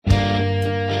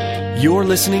You're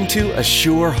listening to A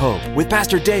Sure Hope with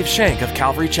Pastor Dave Shank of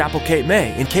Calvary Chapel, Cape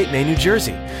May in Cape May, New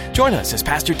Jersey. Join us as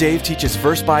Pastor Dave teaches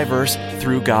verse by verse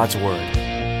through God's Word.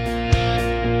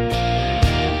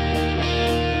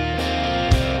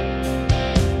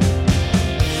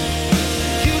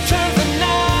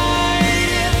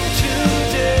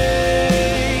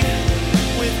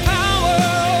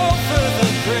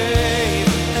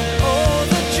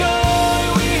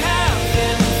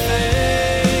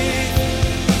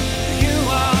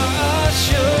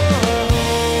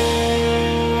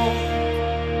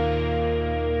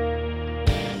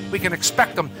 Can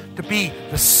expect them to be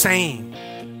the same.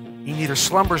 He neither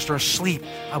slumbers nor sleep.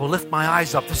 I will lift my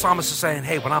eyes up. The psalmist is saying,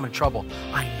 hey, when I'm in trouble,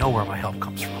 I know where my help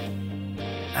comes from.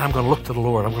 And I'm going to look to the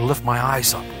Lord. I'm going to lift my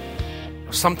eyes up.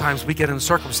 Sometimes we get in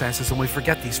circumstances and we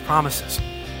forget these promises.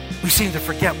 We seem to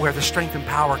forget where the strength and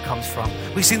power comes from.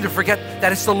 We seem to forget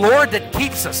that it's the Lord that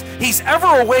keeps us. He's ever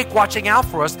awake watching out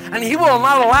for us, and He will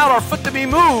not allow our foot to be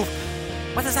moved.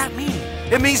 What does that mean?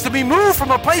 It means to be moved from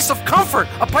a place of comfort,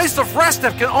 a place of rest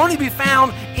that can only be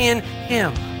found in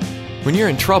Him. When you're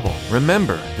in trouble,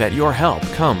 remember that your help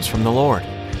comes from the Lord.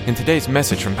 In today's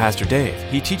message from Pastor Dave,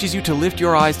 he teaches you to lift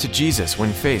your eyes to Jesus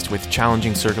when faced with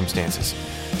challenging circumstances.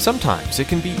 Sometimes it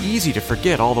can be easy to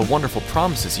forget all the wonderful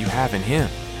promises you have in Him.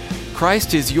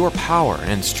 Christ is your power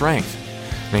and strength.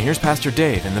 Now here's Pastor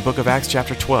Dave in the book of Acts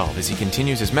chapter 12 as he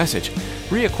continues his message,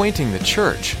 reacquainting the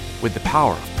church with the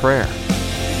power of prayer.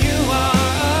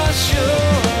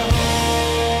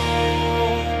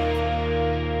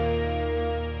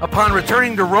 Upon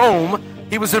returning to Rome,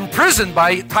 he was imprisoned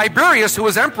by Tiberius, who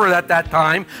was emperor at that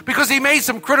time, because he made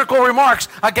some critical remarks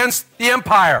against the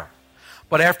empire.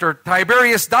 But after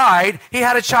Tiberius died, he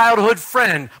had a childhood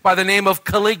friend by the name of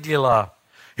Caligula,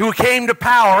 who came to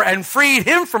power and freed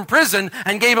him from prison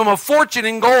and gave him a fortune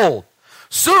in gold.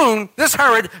 Soon, this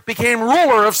Herod became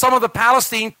ruler of some of the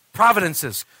Palestine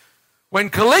provinces. When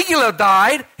Caligula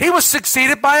died, he was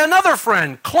succeeded by another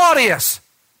friend, Claudius.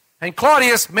 And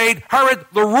Claudius made Herod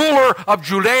the ruler of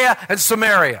Judea and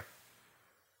Samaria.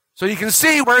 So you can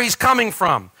see where he's coming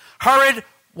from. Herod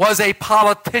was a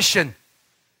politician.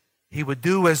 He would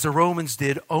do as the Romans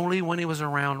did only when he was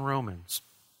around Romans.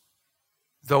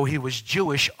 Though he was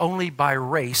Jewish only by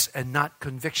race and not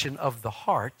conviction of the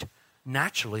heart,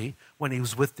 naturally, when he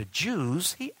was with the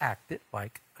Jews, he acted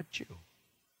like a Jew.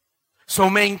 So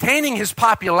maintaining his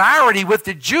popularity with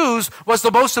the Jews was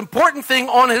the most important thing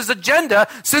on his agenda,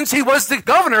 since he was the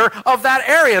governor of that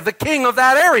area, the king of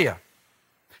that area.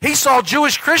 He saw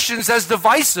Jewish Christians as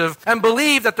divisive and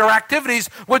believed that their activities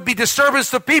would be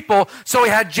disturbance to people, so he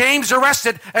had James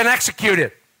arrested and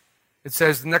executed. It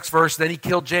says in the next verse, then he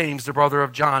killed James, the brother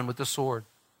of John, with the sword.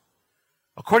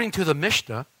 According to the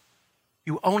Mishnah,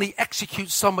 you only execute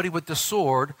somebody with the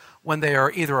sword when they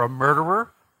are either a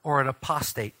murderer or an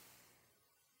apostate.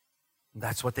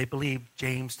 That's what they believed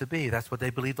James to be. That's what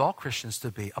they believed all Christians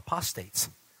to be, apostates,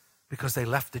 because they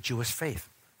left the Jewish faith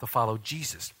to follow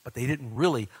Jesus. But they didn't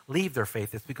really leave their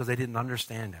faith. It's because they didn't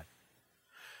understand that.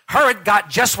 Herod got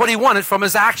just what he wanted from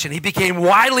his action. He became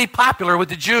widely popular with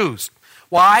the Jews.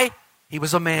 Why? He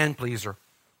was a man pleaser.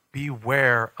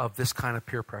 Beware of this kind of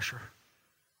peer pressure.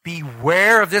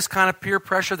 Beware of this kind of peer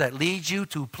pressure that leads you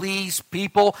to please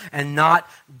people and not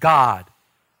God.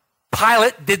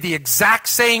 Pilate did the exact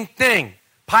same thing.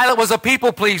 Pilate was a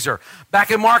people pleaser.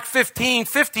 Back in Mark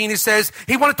 15:15, he says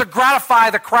he wanted to gratify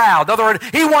the crowd. In other words,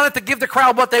 he wanted to give the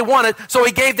crowd what they wanted, so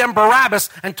he gave them Barabbas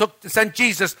and sent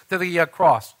Jesus to the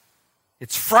cross.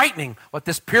 It's frightening what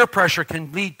this peer pressure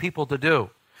can lead people to do.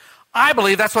 I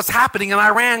believe that's what's happening in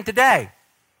Iran today.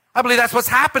 I believe that's what's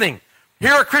happening.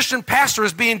 Here a Christian pastor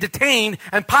is being detained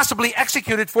and possibly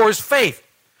executed for his faith.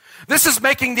 This is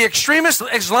making the extremist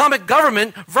Islamic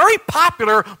government very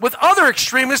popular with other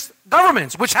extremist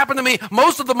governments, which happen to be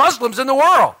most of the Muslims in the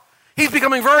world. He's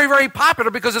becoming very, very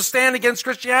popular because of stand against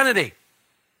Christianity.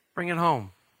 Bring it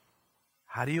home.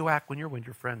 How do you act when you're with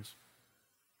your friends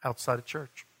outside of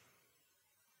church?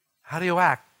 How do you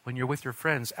act when you're with your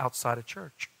friends outside of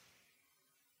church?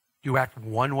 Do you act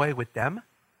one way with them,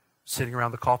 sitting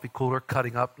around the coffee cooler,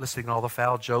 cutting up, listening to all the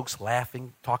foul jokes,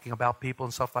 laughing, talking about people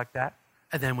and stuff like that?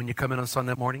 And then when you come in on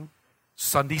Sunday morning,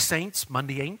 Sunday saints,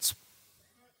 Monday ain'ts,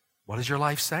 what is your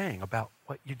life saying about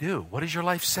what you do? What is your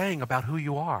life saying about who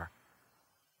you are?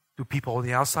 Do people on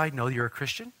the outside know you're a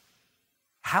Christian?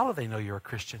 How do they know you're a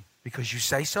Christian? Because you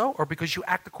say so or because you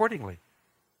act accordingly?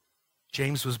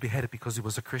 James was beheaded because he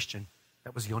was a Christian.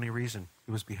 That was the only reason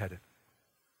he was beheaded.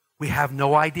 We have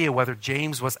no idea whether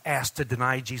James was asked to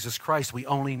deny Jesus Christ. We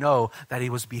only know that he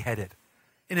was beheaded.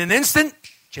 In an instant,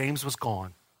 James was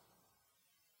gone.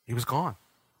 He was gone.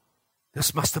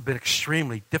 This must have been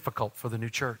extremely difficult for the new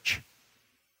church.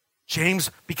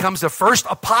 James becomes the first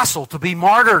apostle to be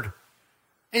martyred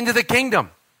into the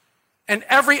kingdom. And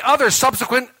every other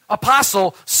subsequent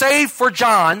apostle, save for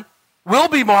John, will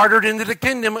be martyred into the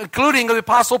kingdom, including the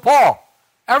apostle Paul.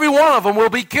 Every one of them will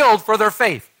be killed for their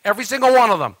faith. Every single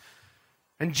one of them.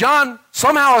 And John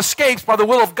somehow escapes by the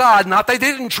will of God. Not they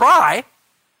didn't try,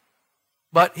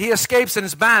 but he escapes and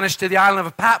is banished to the island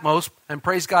of Patmos. And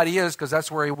praise God he is, because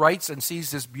that's where he writes and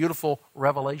sees this beautiful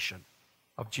revelation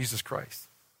of Jesus Christ.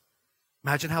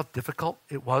 Imagine how difficult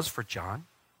it was for John,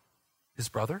 his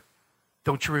brother.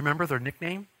 Don't you remember their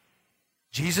nickname?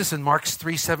 Jesus in Mark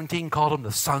 3:17 called them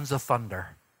the sons of thunder.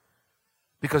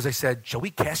 Because they said, shall we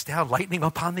cast down lightning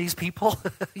upon these people?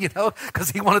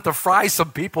 Because he wanted to fry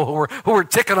some people who were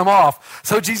ticking him off.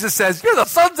 So Jesus says, you're the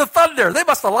sons of thunder. They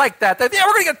must have liked that. We're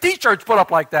going to get t-shirts put up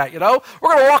like that, We're going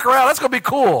to walk around. That's going to be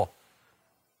cool.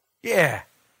 Yeah.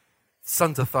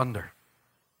 Sons of thunder.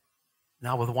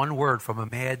 Now with one word from a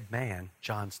mad man,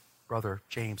 John's brother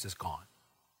James is gone.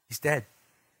 He's dead.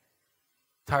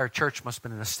 The entire church must have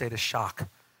been in a state of shock.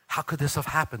 How could this have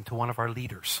happened to one of our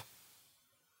leaders?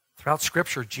 Throughout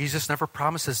Scripture, Jesus never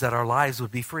promises that our lives would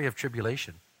be free of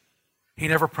tribulation. He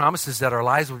never promises that our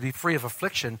lives would be free of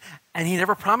affliction. And he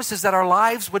never promises that our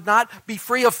lives would not be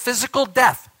free of physical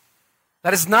death.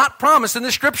 That is not promised in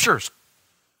the Scriptures.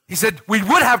 He said we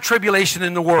would have tribulation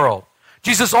in the world.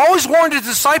 Jesus always warned his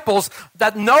disciples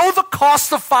that know the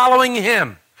cost of following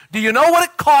him. Do you know what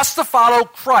it costs to follow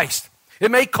Christ?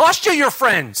 It may cost you your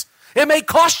friends. It may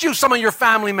cost you some of your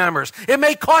family members. It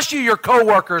may cost you your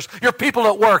coworkers, your people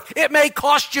at work. It may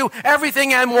cost you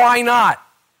everything, and why not?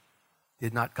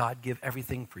 Did not God give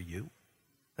everything for you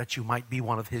that you might be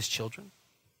one of his children?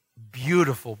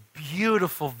 Beautiful,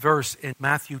 beautiful verse in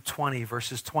Matthew 20,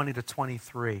 verses 20 to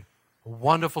 23. A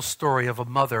wonderful story of a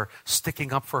mother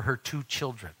sticking up for her two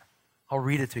children. I'll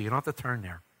read it to you. You don't have to turn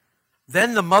there.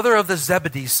 Then the mother of the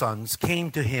Zebedee sons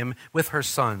came to him with her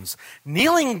sons.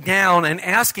 Kneeling down and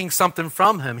asking something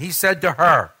from him, he said to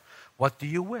her, what do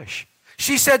you wish?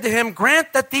 She said to him,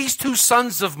 grant that these two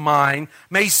sons of mine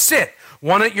may sit,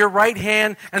 one at your right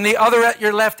hand and the other at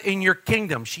your left in your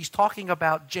kingdom. She's talking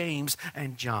about James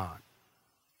and John.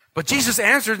 But Jesus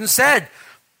answered and said,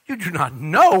 you do not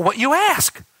know what you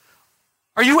ask.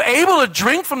 Are you able to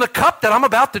drink from the cup that I'm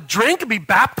about to drink and be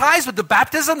baptized with the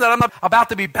baptism that I'm about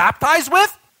to be baptized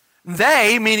with?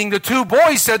 They, meaning the two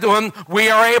boys, said to him, we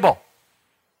are able.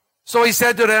 So he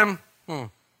said to them,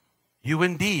 you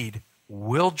indeed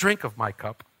will drink of my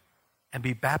cup and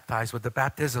be baptized with the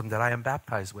baptism that I am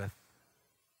baptized with.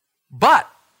 But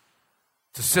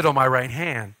to sit on my right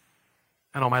hand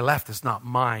and on my left is not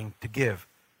mine to give,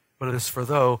 but it is for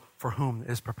those for whom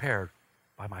it is prepared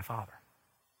by my Father.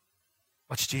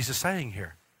 What's Jesus saying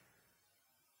here?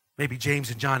 Maybe James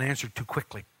and John answered too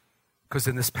quickly, because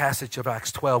in this passage of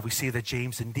Acts 12, we see that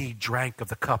James indeed drank of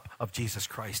the cup of Jesus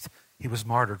Christ. He was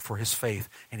martyred for his faith,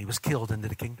 and he was killed into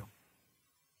the kingdom.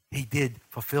 He did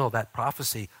fulfill that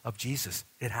prophecy of Jesus.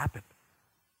 It happened.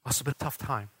 Must have been a tough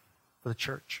time for the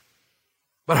church.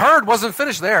 But Herod wasn't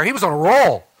finished there. He was on a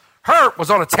roll. Herod was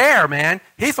on a tear, man.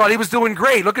 He thought he was doing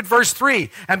great. Look at verse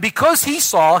 3. And because he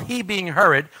saw, he being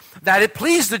Herod, that it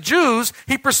pleased the Jews,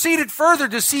 he proceeded further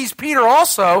to seize Peter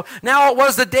also. Now it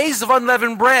was the days of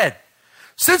unleavened bread.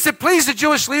 Since it pleased the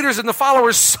Jewish leaders and the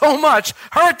followers so much,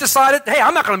 Herod decided, hey,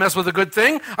 I'm not going to mess with a good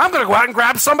thing. I'm going to go out and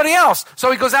grab somebody else.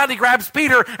 So he goes out and he grabs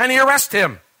Peter and he arrests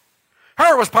him.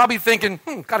 Herod was probably thinking,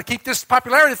 got to keep this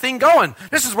popularity thing going.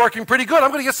 This is working pretty good. I'm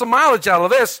going to get some mileage out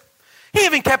of this. He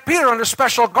even kept Peter under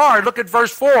special guard. Look at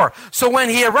verse 4. So when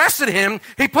he arrested him,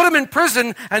 he put him in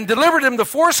prison and delivered him to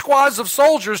 4 squads of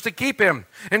soldiers to keep him,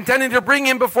 intending to bring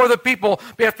him before the people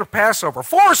after Passover.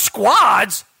 4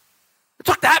 squads? It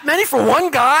took that many for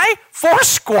one guy? 4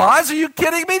 squads? Are you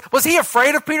kidding me? Was he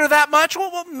afraid of Peter that much?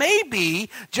 Well, maybe,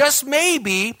 just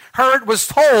maybe, Herod was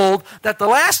told that the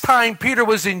last time Peter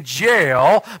was in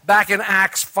jail, back in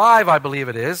Acts 5, I believe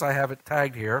it is, I have it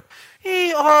tagged here,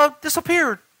 he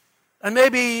disappeared. And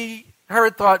maybe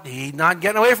Herod thought, he's not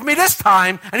getting away from me this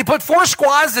time, and he put 4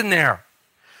 squads in there.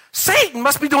 Satan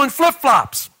must be doing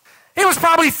flip-flops. He was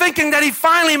probably thinking that he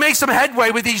finally made some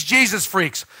headway with these Jesus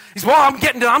freaks. He's, well, I'm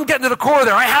getting to the core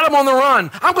there. I had them on the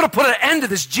run. I'm going to put an end to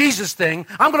this Jesus thing.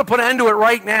 I'm going to put an end to it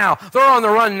right now. They're on the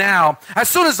run now. As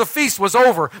soon as the feast was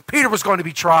over, Peter was going to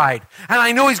be tried. And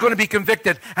I knew he's going to be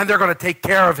convicted, and they're going to take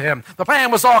care of him. The plan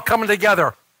was all coming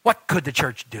together. What could the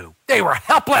church do? They were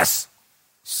helpless.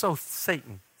 So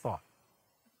Satan thought.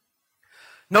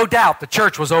 No doubt the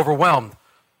church was overwhelmed.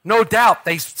 No doubt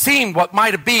they seemed what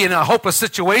might have been in a hopeless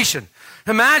situation.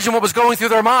 Imagine what was going through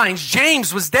their minds.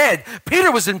 James was dead.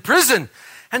 Peter was in prison.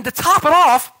 And to top it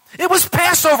off, it was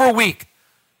Passover week,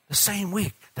 the same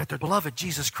week that their beloved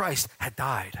Jesus Christ had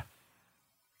died.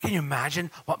 Can you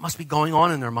imagine what must be going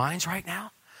on in their minds right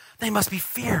now? They must be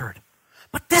feared.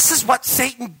 But this is what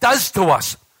Satan does to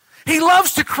us. He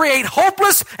loves to create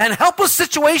hopeless and helpless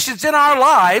situations in our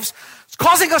lives,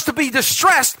 causing us to be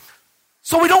distressed,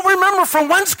 so we don't remember from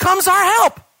whence comes our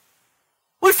help.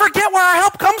 We forget where our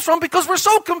help comes from because we're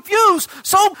so confused,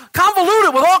 so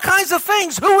convoluted with all kinds of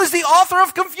things. Who is the author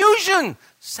of confusion?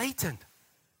 Satan.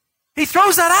 He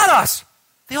throws that at us.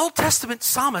 The Old Testament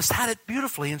psalmist had it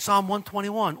beautifully in Psalm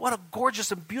 121. What a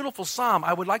gorgeous and beautiful psalm.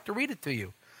 I would like to read it to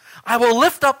you. I will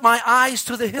lift up my eyes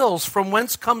to the hills, from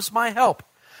whence comes my help.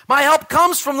 My help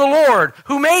comes from the Lord,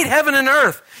 who made heaven and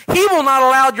earth. He will not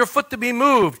allow your foot to be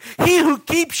moved. He who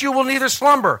keeps you will neither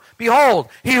slumber. Behold,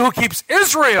 he who keeps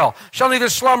Israel shall neither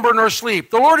slumber nor sleep.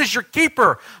 The Lord is your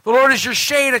keeper. The Lord is your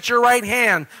shade at your right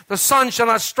hand. The sun shall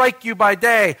not strike you by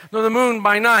day, nor the moon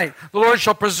by night. The Lord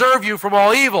shall preserve you from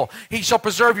all evil. He shall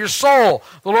preserve your soul.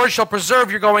 The Lord shall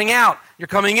preserve your going out, your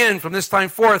coming in from this time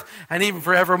forth, and even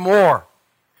forevermore.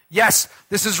 Yes,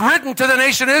 this is written to the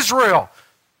nation Israel.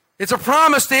 It's a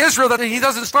promise to Israel that he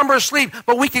doesn't slumber or sleep,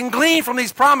 but we can glean from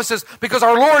these promises because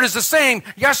our Lord is the same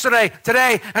yesterday,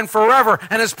 today, and forever,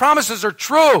 and his promises are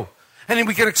true. And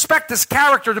we can expect his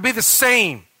character to be the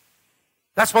same.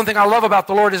 That's one thing I love about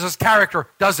the Lord is his character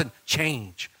doesn't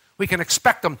change. We can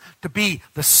expect him to be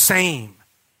the same.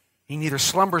 He neither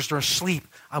slumbers nor sleep.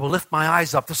 I will lift my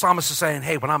eyes up. The psalmist is saying,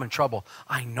 hey, when I'm in trouble,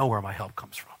 I know where my help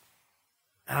comes from.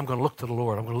 And I'm going to look to the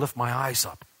Lord. I'm going to lift my eyes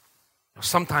up.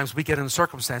 Sometimes we get in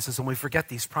circumstances and we forget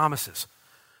these promises.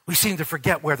 We seem to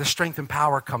forget where the strength and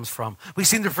power comes from. We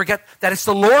seem to forget that it's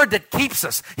the Lord that keeps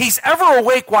us. He's ever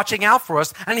awake watching out for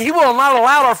us, and he will not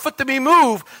allow our foot to be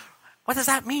moved. What does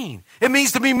that mean? It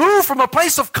means to be moved from a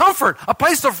place of comfort, a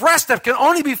place of rest that can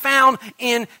only be found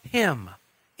in him.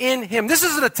 In him. This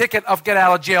isn't a ticket of get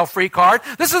out of jail free card.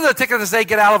 This isn't a ticket to say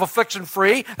get out of affliction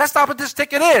free. That's not what this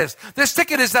ticket is. This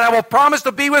ticket is that I will promise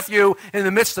to be with you in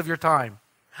the midst of your time.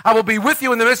 I will be with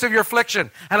you in the midst of your affliction,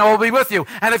 and I will be with you.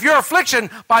 And if your affliction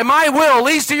by my will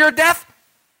leads to your death,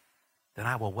 then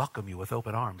I will welcome you with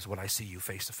open arms when I see you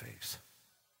face to face.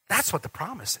 That's what the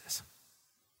promise is.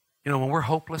 You know, when we're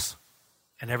hopeless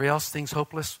and everybody else thinks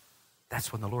hopeless,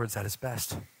 that's when the Lord's at his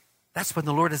best. That's when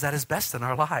the Lord is at his best in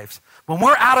our lives. When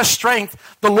we're out of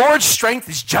strength, the Lord's strength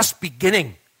is just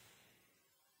beginning.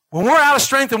 When we're out of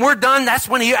strength and we're done, that's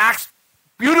when he acts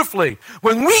beautifully.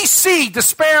 When we see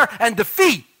despair and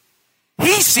defeat,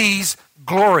 he sees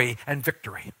glory and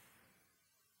victory.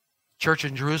 Church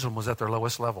in Jerusalem was at their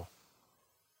lowest level.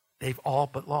 They've all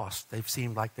but lost. They've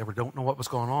seemed like they don't know what was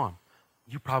going on.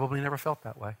 You probably never felt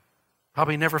that way.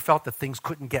 Probably never felt that things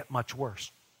couldn't get much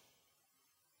worse.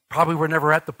 Probably were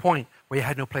never at the point where you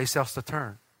had no place else to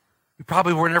turn. You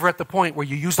probably were never at the point where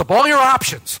you used up all your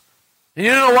options and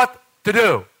you didn't know what to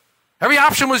do. Every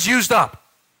option was used up.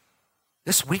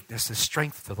 This weakness is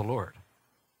strength to the Lord.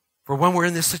 For when we're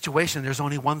in this situation, there's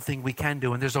only one thing we can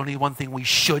do, and there's only one thing we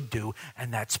should do,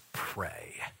 and that's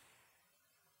pray.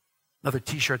 Another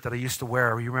t-shirt that I used to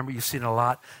wear, you remember you've seen it a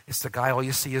lot, it's the guy, all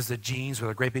you see is the jeans with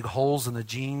the great big holes in the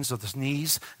jeans of his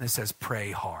knees, and it says,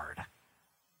 pray hard.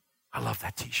 I love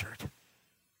that t-shirt.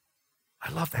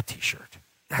 I love that t-shirt.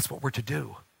 That's what we're to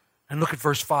do. And look at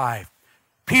verse 5.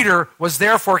 Peter was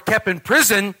therefore kept in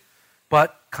prison,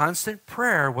 but constant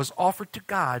prayer was offered to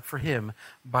God for him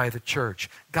by the church.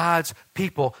 God's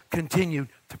people continued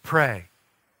to pray.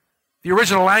 The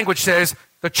original language says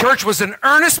the church was in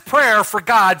earnest prayer for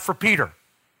God for Peter,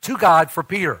 to God for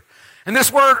Peter. And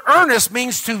this word earnest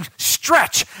means to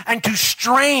stretch and to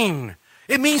strain.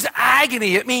 It means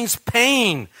agony. It means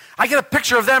pain. I get a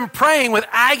picture of them praying with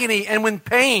agony and with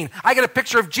pain. I get a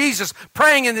picture of Jesus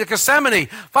praying in the Gethsemane.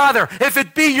 Father, if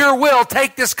it be your will,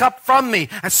 take this cup from me.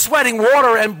 And sweating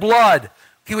water and blood.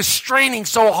 He was straining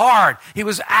so hard. He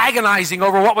was agonizing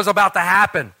over what was about to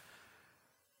happen.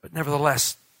 But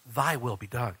nevertheless, thy will be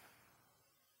done.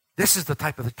 This is the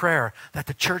type of the prayer that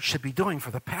the church should be doing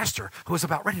for the pastor who is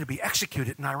about ready to be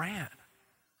executed in Iran.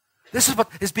 This is what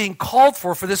is being called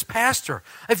for this pastor.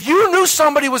 If you knew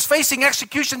somebody was facing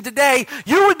execution today,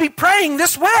 you would be praying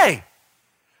this way.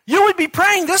 You would be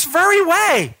praying this very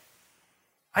way.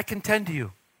 I contend to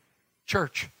you,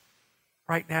 church,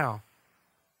 right now,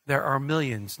 there are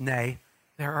millions, nay,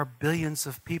 there are billions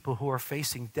of people who are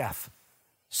facing death,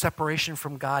 separation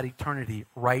from God, eternity,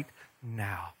 right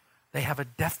now. They have a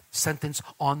death sentence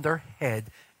on their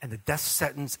head, and the death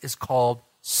sentence is called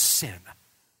sin.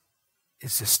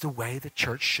 Is this the way the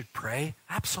church should pray?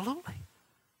 Absolutely.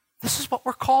 This is what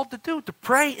we're called to do, to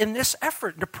pray in this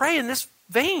effort, to pray in this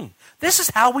vein. This is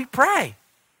how we pray.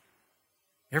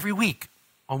 Every week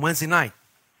on Wednesday night,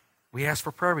 we ask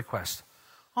for prayer requests.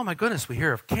 Oh my goodness, we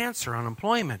hear of cancer,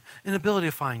 unemployment, inability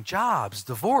to find jobs,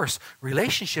 divorce,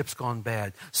 relationships gone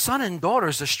bad, son and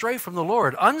daughters astray from the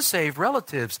Lord, unsaved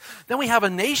relatives. Then we have a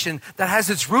nation that has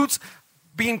its roots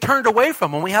being turned away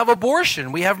from them. We have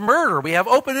abortion, we have murder, we have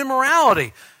open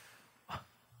immorality.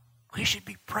 We should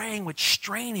be praying with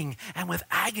straining and with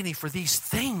agony for these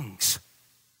things.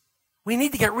 We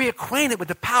need to get reacquainted with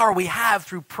the power we have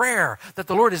through prayer that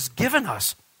the Lord has given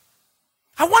us.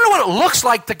 I wonder what it looks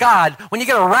like to God when you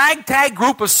get a ragtag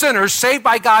group of sinners saved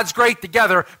by God's grace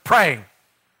together praying. I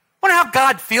wonder how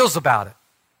God feels about it.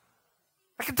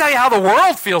 I can tell you how the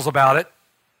world feels about it.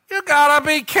 You gotta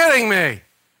be kidding me.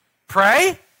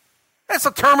 Pray? That's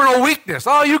a terminal weakness.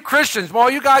 Oh, you Christians, well,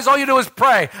 you guys, all you do is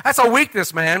pray. That's a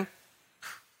weakness, man.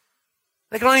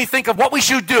 They can only think of what we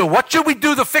should do. What should we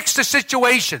do to fix the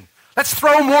situation? Let's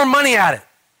throw more money at it.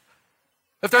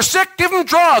 If they're sick, give them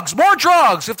drugs, more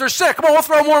drugs. If they're sick, come on, we'll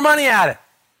throw more money at it.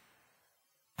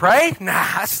 Pray? Nah,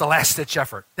 that's the last-ditch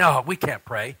effort. No, we can't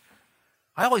pray.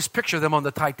 I always picture them on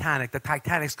the Titanic. The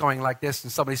Titanic's going like this,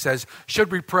 and somebody says,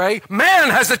 should we pray? Man,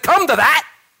 has it come to that?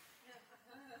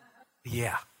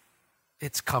 Yeah,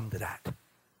 it's come to that.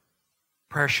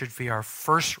 Prayer should be our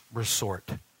first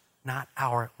resort, not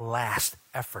our last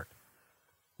effort.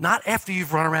 Not after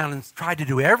you've run around and tried to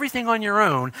do everything on your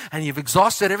own and you've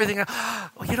exhausted everything.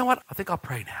 Well, you know what? I think I'll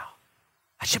pray now.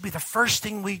 That should be the first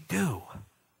thing we do.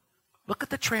 Look at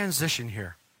the transition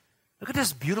here. Look at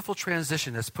this beautiful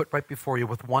transition that's put right before you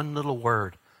with one little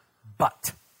word.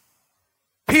 But.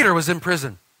 Peter was in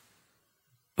prison.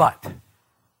 But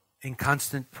in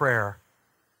constant prayer,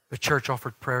 the church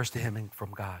offered prayers to him and from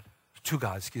God. To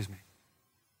God.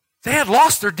 They had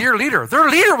lost their dear leader. Their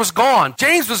leader was gone.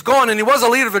 James was gone, and he was a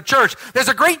leader of the church. There's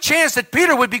a great chance that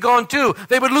Peter would be gone too.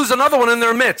 They would lose another one in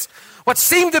their midst. What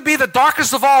seemed to be the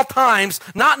darkest of all times,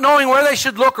 not knowing where they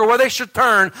should look or where they should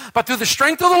turn, but through the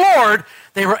strength of the Lord,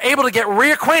 they were able to get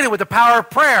reacquainted with the power of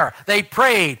prayer. They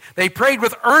prayed. They prayed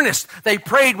with earnest. They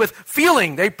prayed with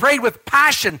feeling. They prayed with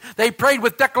passion. They prayed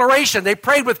with declaration. They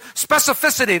prayed with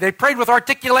specificity. They prayed with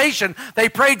articulation. They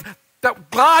prayed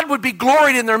that God would be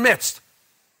gloried in their midst.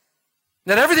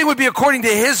 That everything would be according to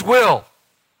His will.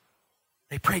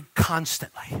 They prayed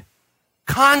constantly.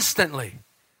 Constantly.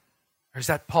 There's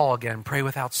that Paul again, pray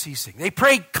without ceasing. They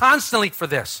prayed constantly for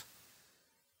this.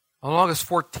 On August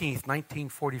 14th,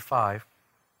 1945,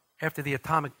 after the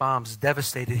atomic bombs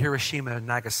devastated Hiroshima and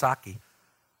Nagasaki,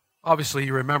 obviously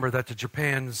you remember that the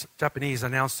Japanese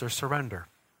announced their surrender.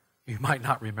 You might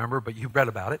not remember, but you read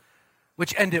about it,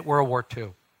 which ended World War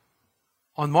II.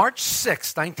 On March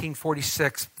 6,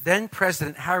 1946, then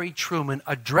President Harry Truman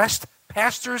addressed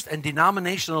pastors and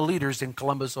denominational leaders in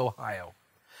Columbus, Ohio.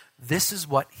 This is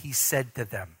what he said to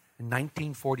them in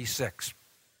 1946.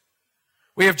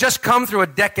 We have just come through a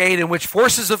decade in which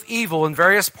forces of evil in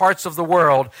various parts of the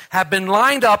world have been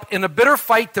lined up in a bitter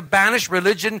fight to banish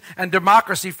religion and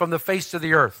democracy from the face of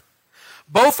the earth.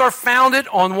 Both are founded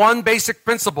on one basic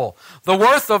principle, the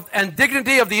worth and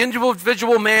dignity of the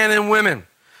individual man and women.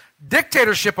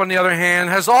 Dictatorship, on the other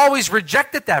hand, has always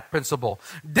rejected that principle.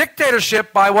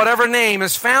 Dictatorship, by whatever name,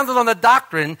 is founded on the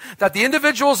doctrine that the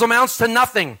individual amounts to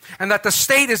nothing and that the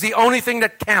state is the only thing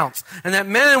that counts and that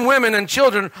men and women and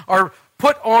children are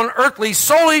put on earthly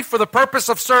solely for the purpose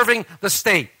of serving the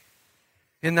state.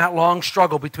 In that long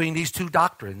struggle between these two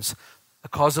doctrines, the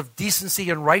cause of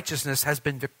decency and righteousness has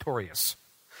been victorious.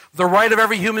 The right of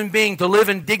every human being to live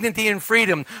in dignity and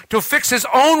freedom, to fix his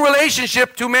own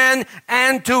relationship to man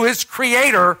and to his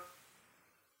Creator.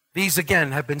 These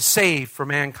again have been saved for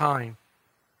mankind.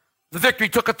 The victory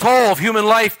took a toll of human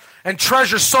life and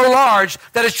treasure so large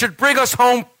that it should bring us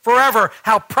home forever.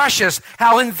 How precious,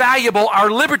 how invaluable our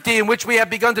liberty in which we have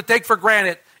begun to take for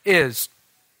granted is.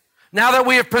 Now that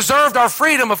we have preserved our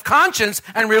freedom of conscience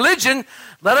and religion,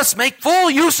 let us make full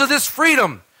use of this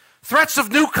freedom. Threats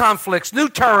of new conflicts, new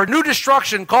terror, new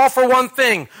destruction call for one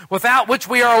thing, without which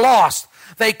we are lost.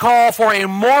 They call for a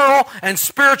moral and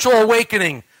spiritual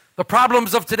awakening. The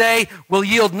problems of today will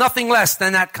yield nothing less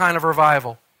than that kind of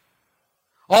revival.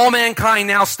 All mankind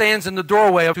now stands in the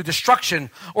doorway to destruction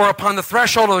or upon the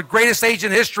threshold of the greatest age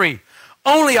in history.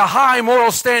 Only a high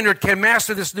moral standard can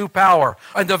master this new power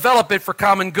and develop it for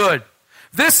common good.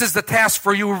 This is the task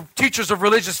for you teachers of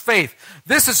religious faith.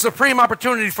 This is supreme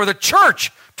opportunity for the church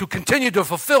to continue to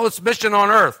fulfill its mission on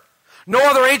earth. No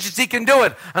other agency can do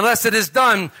it. Unless it is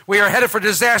done, we are headed for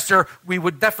disaster we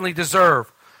would definitely deserve.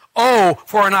 Oh,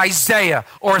 for an Isaiah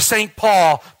or a St.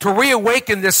 Paul to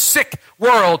reawaken this sick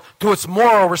world to its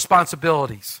moral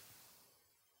responsibilities.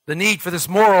 The need for this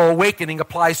moral awakening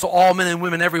applies to all men and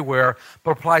women everywhere,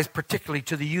 but applies particularly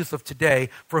to the youth of today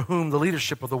for whom the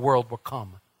leadership of the world will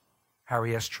come.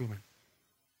 Harry S. Truman.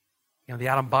 You know, the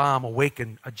atom bomb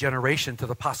awakened a generation to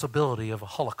the possibility of a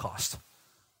Holocaust,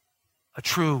 a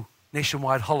true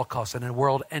nationwide Holocaust and a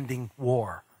world-ending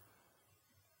war.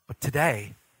 But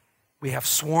today, we have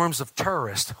swarms of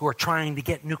terrorists who are trying to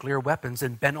get nuclear weapons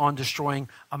and bent on destroying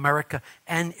America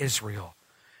and Israel.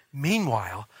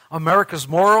 Meanwhile, America's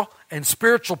moral and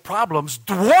spiritual problems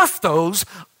dwarf those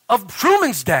of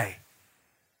Truman's day.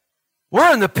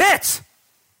 We're in the pits.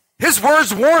 His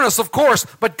words warn us, of course,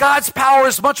 but God's power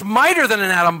is much mightier than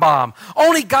an atom bomb.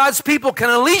 Only God's people can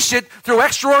unleash it through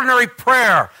extraordinary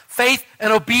prayer, faith,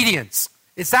 and obedience.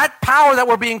 It's that power that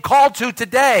we're being called to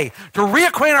today, to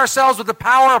reacquaint ourselves with the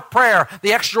power of prayer,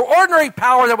 the extraordinary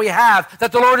power that we have,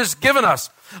 that the Lord has given us.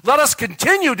 Let us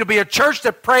continue to be a church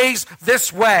that prays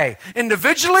this way,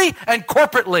 individually and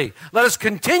corporately. Let us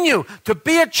continue to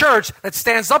be a church that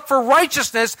stands up for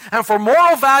righteousness and for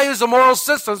moral values and moral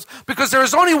systems, because there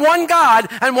is only one God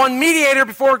and one mediator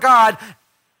before God,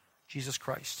 Jesus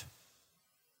Christ.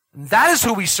 And that is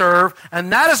who we serve,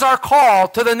 and that is our call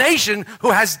to the nation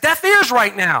who has deaf ears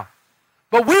right now.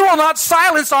 But we will not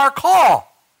silence our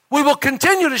call. We will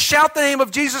continue to shout the name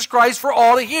of Jesus Christ for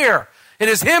all to hear. It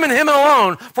is Him and Him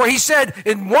alone, for He said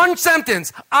in one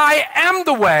sentence, I am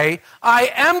the way,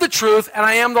 I am the truth, and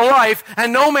I am the life,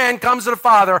 and no man comes to the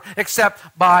Father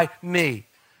except by me.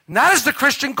 And that is the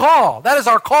Christian call. That is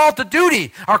our call to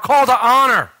duty, our call to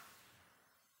honor.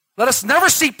 Let us never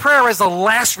see prayer as a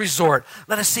last resort.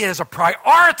 Let us see it as a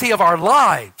priority of our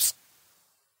lives.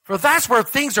 For that's where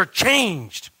things are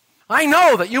changed. I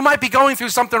know that you might be going through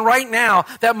something right now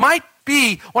that might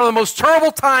be one of the most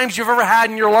terrible times you've ever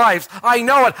had in your lives. I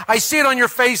know it. I see it on your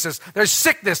faces. There's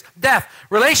sickness, death,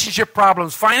 relationship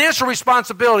problems, financial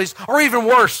responsibilities, or even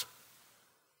worse.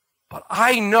 But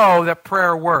I know that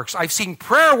prayer works. I've seen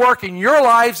prayer work in your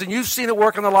lives, and you've seen it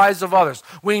work in the lives of others.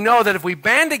 We know that if we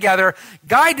band together,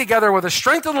 guide together where the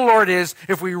strength of the Lord is,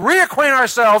 if we reacquaint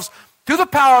ourselves to the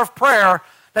power of prayer,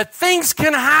 that things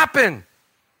can happen.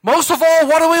 Most of all,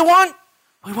 what do we want?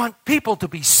 We want people to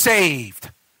be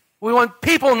saved. We want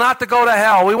people not to go to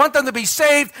hell. We want them to be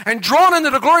saved and drawn into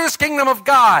the glorious kingdom of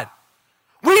God.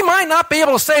 We might not be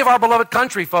able to save our beloved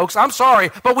country, folks. I'm sorry,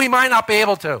 but we might not be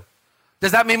able to.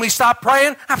 Does that mean we stop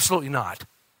praying? Absolutely not.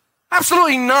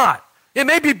 Absolutely not. It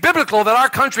may be biblical that our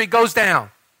country goes down.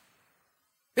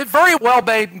 It very well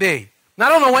may be. And I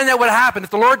don't know when that would happen. If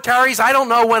the Lord tarries, I don't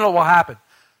know when it will happen.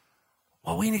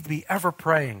 Well, we need to be ever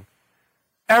praying,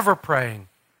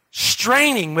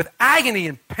 straining with agony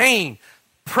and pain,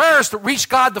 prayers to reach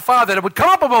God the Father, that it would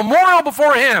come up a memorial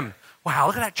before Him. Wow,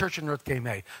 look at that church in North Cape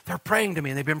May. They're praying to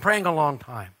me, and they've been praying a long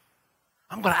time.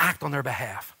 I'm going to act on their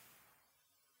behalf.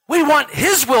 We want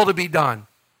His will to be done.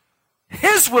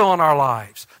 His will in our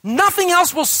lives. Nothing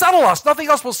else will settle us. Nothing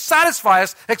else will satisfy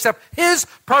us except His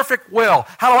perfect will.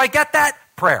 How do I get that?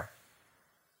 Prayer.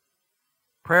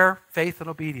 Prayer, faith, and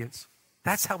obedience.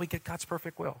 That's how we get God's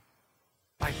perfect will.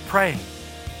 By praying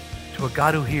to a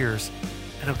God who hears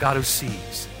and a God who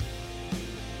sees.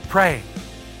 Praying.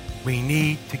 We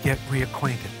need to get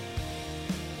reacquainted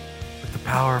with the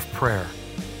power of prayer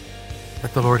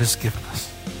that the Lord has given us.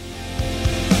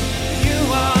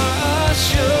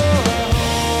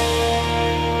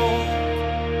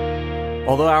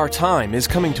 Although our time is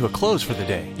coming to a close for the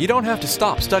day, you don't have to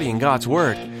stop studying God's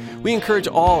Word. We encourage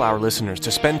all our listeners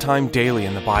to spend time daily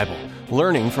in the Bible,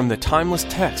 learning from the timeless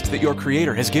text that your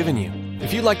Creator has given you.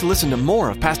 If you'd like to listen to more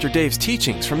of Pastor Dave's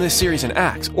teachings from this series in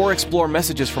Acts, or explore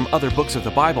messages from other books of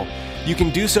the Bible, you can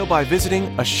do so by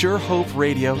visiting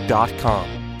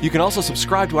AssureHopeRadio.com. You can also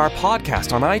subscribe to our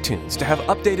podcast on iTunes to have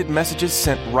updated messages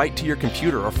sent right to your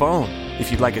computer or phone. If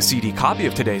you'd like a CD copy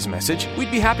of today's message, we'd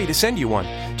be happy to send you one.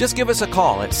 Just give us a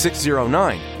call at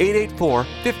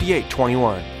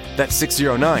 609-884-5821. That's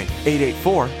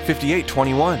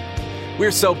 609-884-5821.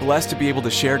 We're so blessed to be able to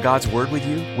share God's Word with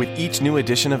you with each new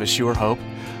edition of A Sure Hope,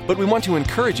 but we want to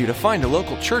encourage you to find a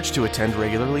local church to attend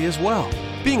regularly as well.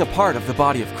 Being a part of the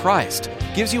body of Christ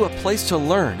gives you a place to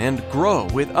learn and grow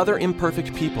with other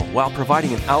imperfect people while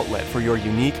providing an outlet for your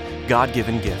unique,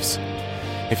 God-given gifts.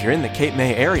 If you're in the Cape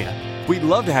May area, we'd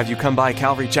love to have you come by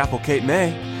Calvary Chapel, Cape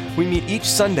May. We meet each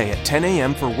Sunday at 10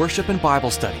 a.m. for worship and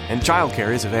Bible study, and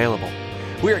childcare is available.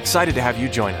 We're excited to have you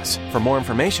join us. For more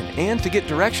information and to get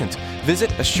directions,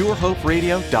 visit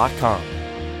AssureHopeRadio.com.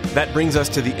 That brings us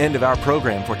to the end of our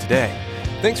program for today.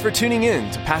 Thanks for tuning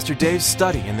in to Pastor Dave's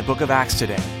study in the book of Acts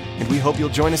today. and we hope you'll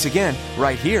join us again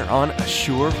right here on A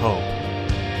Sure Hope.